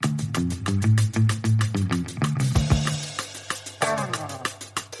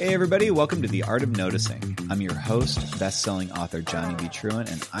Hey everybody, welcome to The Art of Noticing. I'm your host, best-selling author Johnny B.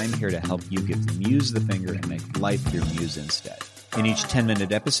 Truant, and I'm here to help you give the muse the finger and make life your muse instead. In each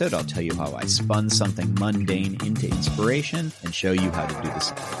 10-minute episode, I'll tell you how I spun something mundane into inspiration and show you how to do the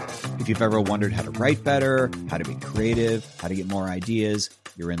same. If you've ever wondered how to write better, how to be creative, how to get more ideas,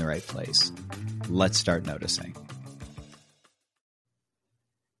 you're in the right place. Let's start noticing.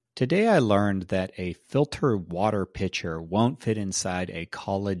 Today I learned that a filter water pitcher won't fit inside a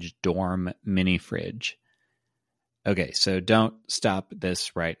college dorm mini fridge. Okay, so don't stop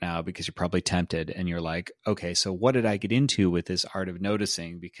this right now because you're probably tempted and you're like, okay, so what did I get into with this art of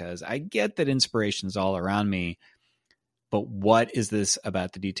noticing? Because I get that inspiration's all around me, but what is this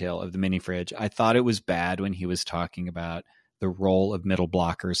about the detail of the mini fridge? I thought it was bad when he was talking about the role of middle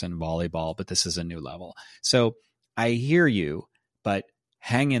blockers in volleyball, but this is a new level. So I hear you, but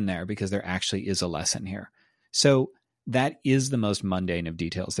hang in there because there actually is a lesson here. So that is the most mundane of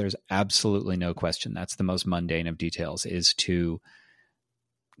details. There's absolutely no question. That's the most mundane of details, is to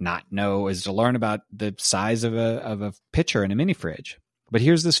not know, is to learn about the size of a pitcher in a mini fridge. But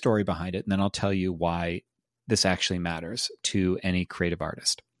here's the story behind it, and then I'll tell you why this actually matters to any creative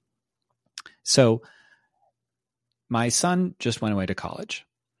artist. So my son just went away to college,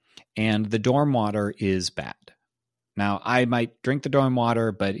 and the dorm water is bad. Now, I might drink the dorm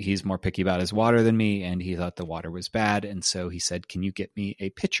water, but he's more picky about his water than me, and he thought the water was bad. And so he said, can you get me a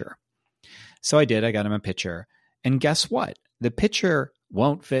pitcher? So I did. I got him a pitcher. And guess what? The pitcher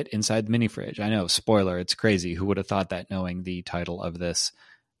won't fit inside the mini fridge. I know, spoiler, it's crazy. Who would have thought that, knowing the title of this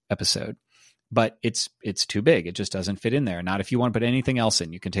episode? But it's too big. It just doesn't fit in there. Not if you want to put anything else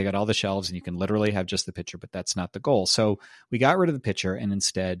in. You can take out all the shelves and you can literally have just the pitcher, but that's not the goal. So we got rid of the pitcher, and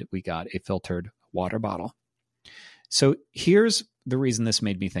instead we got a filtered water bottle. So here's the reason this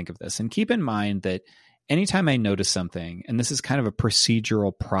made me think of this. And keep in mind that anytime I notice something, and this is kind of a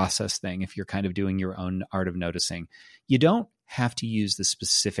procedural process thing, if you're kind of doing your own art of noticing, you don't have to use the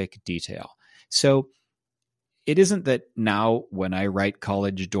specific detail. So it isn't that now when I write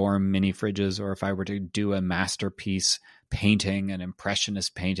college dorm mini fridges, or if I were to do a masterpiece painting, an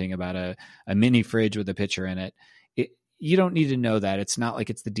impressionist painting about a mini fridge with a pitcher in it, you don't need to know that. It's not like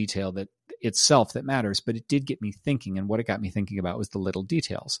it's the detail that itself that matters, but it did get me thinking. And what it got me thinking about was the little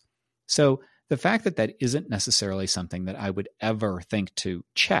details. So the fact that that isn't necessarily something that I would ever think to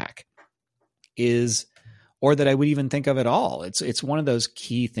check is, or that I would even think of at all. It's one of those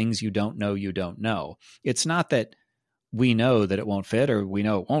key things you don't know. It's not that we know that it won't fit or we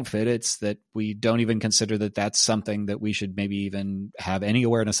know it won't fit. It's that we don't even consider that that's something that we should maybe even have any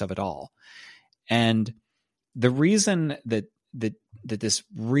awareness of at all. And the reason that this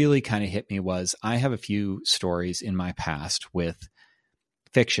really kind of hit me was I have a few stories in my past with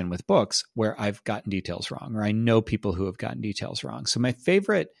fiction, with books, where I've gotten details wrong, or I know people who have gotten details wrong. So my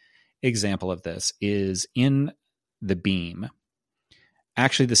favorite example of this is in The Beam.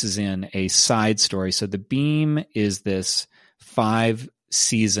 Actually, this is in a side story. So The Beam is this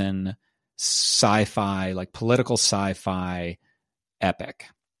 5-season sci-fi, like political sci-fi epic.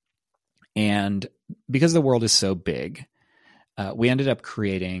 And because the world is so big, we ended up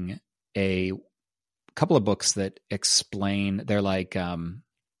creating a couple of books that explain, they're like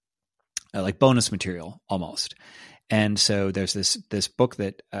bonus material almost. And so there's this book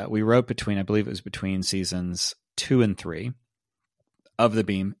that we wrote between, I believe it was between seasons 2 and 3 of The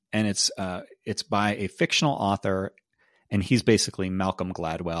Beam. And it's by a fictional author, and he's basically Malcolm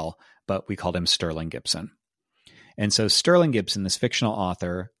Gladwell, but we called him Sterling Gibson. And so Sterling Gibson, this fictional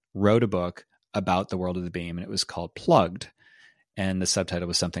author, wrote a book about the world of The Beam, and it was called Plugged. And the subtitle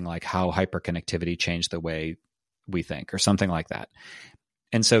was something like How Hyperconnectivity Changed the Way We Think, or something like that.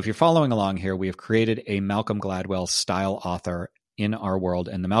 And so if you're following along here, we have created a Malcolm Gladwell style author in our world.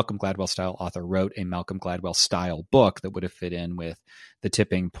 And the Malcolm Gladwell style author wrote a Malcolm Gladwell style book that would have fit in with The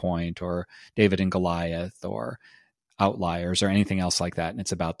Tipping Point or David and Goliath or Outliers or anything else like that. And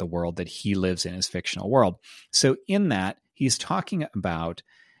it's about the world that he lives in, his fictional world. So in that, he's talking about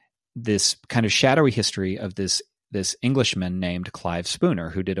this kind of shadowy history of this Englishman named Clive Spooner,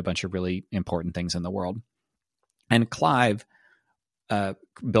 who did a bunch of really important things in the world. And Clive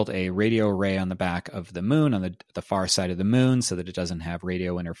built a radio array on the back of the moon, on the far side of the moon, so that it doesn't have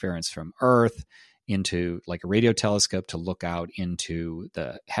radio interference from Earth, into like a radio telescope to look out into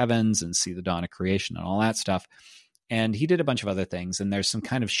the heavens and see the dawn of creation and all that stuff. And he did a bunch of other things, and there's some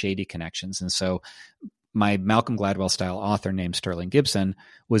kind of shady connections. And so my Malcolm Gladwell style author named Sterling Gibson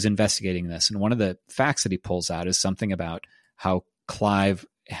was investigating this. And one of the facts that he pulls out is something about how Clive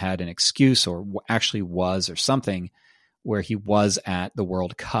had an excuse, or actually was, or something, where he was at the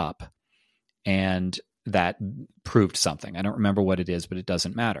World Cup. And that proved something. I don't remember what it is, but it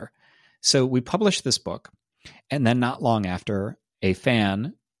doesn't matter. So we published this book, and then not long after, a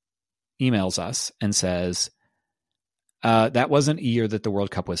fan emails us and says, that wasn't a year that the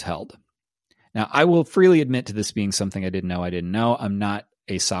World Cup was held. Now, I will freely admit to this being something I didn't know. I'm not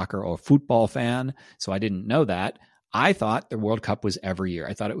a soccer or football fan, so I didn't know that. I thought the World Cup was every year.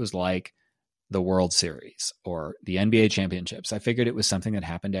 I thought it was like the World Series or the NBA championships. I figured it was something that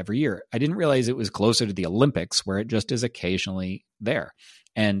happened every year. I didn't realize it was closer to the Olympics, where it just is occasionally there.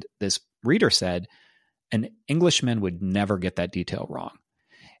 And this reader said an Englishman would never get that detail wrong.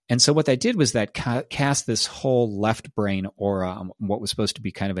 And so what that did was that cast this whole left brain aura on what was supposed to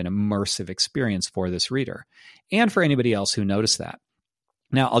be kind of an immersive experience for this reader and for anybody else who noticed that.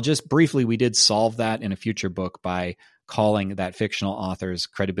 Now, I'll just briefly, we did solve that in a future book by calling that fictional author's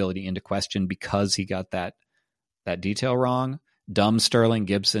credibility into question because he got that detail wrong. Dumb Sterling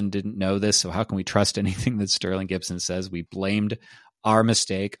Gibson didn't know this, so how can we trust anything that Sterling Gibson says? We blamed our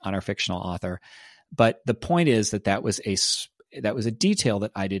mistake on our fictional author. But the point is that was a detail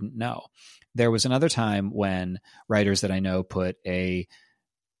that I didn't know. There was another time when writers that I know put a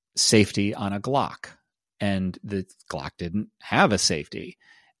safety on a Glock, and the Glock didn't have a safety.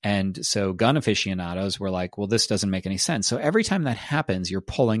 And so gun aficionados were like, well, this doesn't make any sense. So every time that happens, you're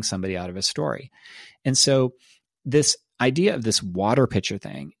pulling somebody out of a story. And so this idea of this water pitcher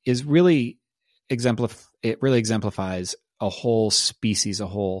thing is really exemplifies a whole species, a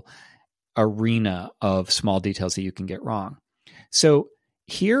whole arena of small details that you can get wrong. So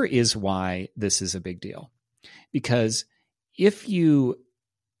here is why this is a big deal. Because if you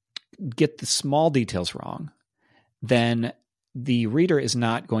get the small details wrong, then the reader is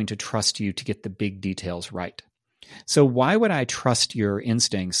not going to trust you to get the big details right. So why would I trust your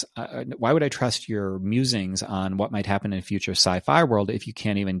instincts? Why would I trust your musings on what might happen in a future sci-fi world if you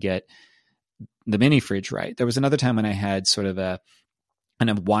can't even get the mini fridge right? There was another time when I had sort of a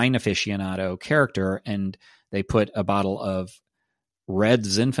wine aficionado character, and they put a bottle of red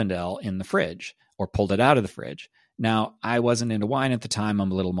Zinfandel in the fridge or pulled it out of the fridge. Now, I wasn't into wine at the time.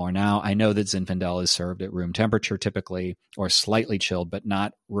 I'm a little more now. I know that Zinfandel is served at room temperature typically, or slightly chilled, but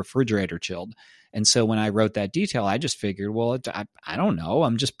not refrigerator chilled. And so when I wrote that detail, I just figured, well, I don't know.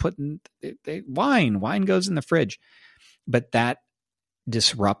 I'm just putting wine. Wine goes in the fridge. But that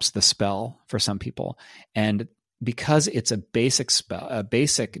disrupts the spell for some people. And because it's a basic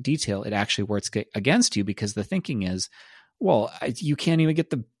detail, it actually works against you, because the thinking is, well, you can't even get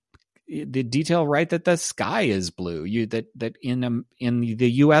the detail right that the sky is blue. That in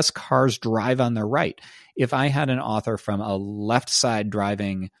the U.S. cars drive on the right. If I had an author from a left side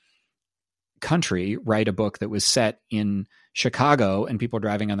driving country write a book that was set in Chicago and people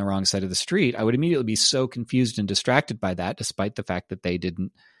driving on the wrong side of the street, I would immediately be so confused and distracted by that, despite the fact that they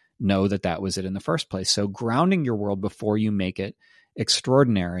didn't know that was it in the first place. So grounding your world before you make it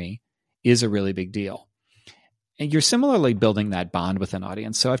extraordinary is a really big deal. And you're similarly building that bond with an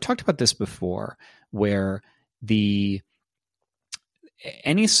audience. So I've talked about this before, where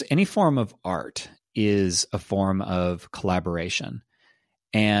any form of art is a form of collaboration.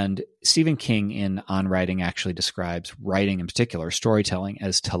 And Stephen King in On Writing actually describes writing, in particular storytelling,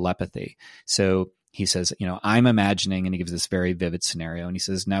 as telepathy. So he says, I'm imagining, and he gives this very vivid scenario. And he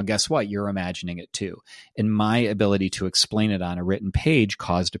says, now guess what? You're imagining it too. And my ability to explain it on a written page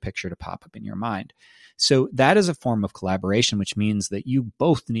caused a picture to pop up in your mind. So that is a form of collaboration, which means that you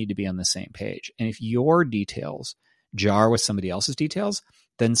both need to be on the same page. And if your details jar with somebody else's details,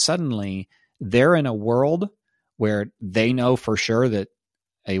 then suddenly they're in a world where they know for sure that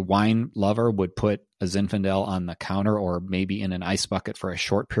a wine lover would put a Zinfandel on the counter or maybe in an ice bucket for a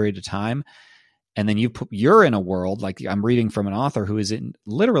short period of time. And then you're in a world, like I'm reading from an author who is in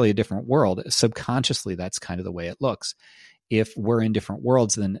literally a different world. Subconsciously, that's kind of the way it looks. If we're in different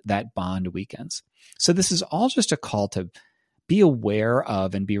worlds, then that bond weakens. So this is all just a call to be aware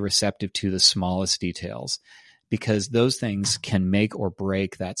of and be receptive to the smallest details, because those things can make or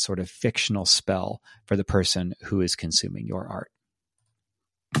break that sort of fictional spell for the person who is consuming your art.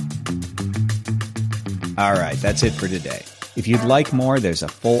 All right, that's it for today. If you'd like more, there's a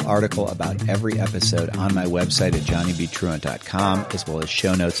full article about every episode on my website at johnnybtruant.com, as well as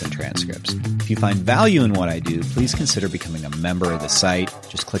show notes and transcripts. If you find value in what I do, please consider becoming a member of the site.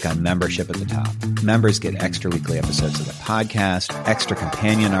 Just click on membership at the top. Members get extra weekly episodes of the podcast, extra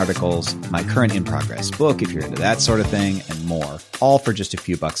companion articles, my current in-progress book, if you're into that sort of thing, and more, all for just a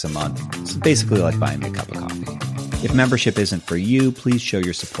few bucks a month. It's basically like buying me a cup of coffee. If membership isn't for you, please show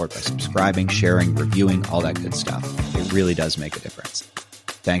your support by subscribing, sharing, reviewing, all that good stuff. It really does make a difference.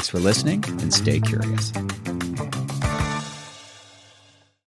 Thanks for listening, and stay curious.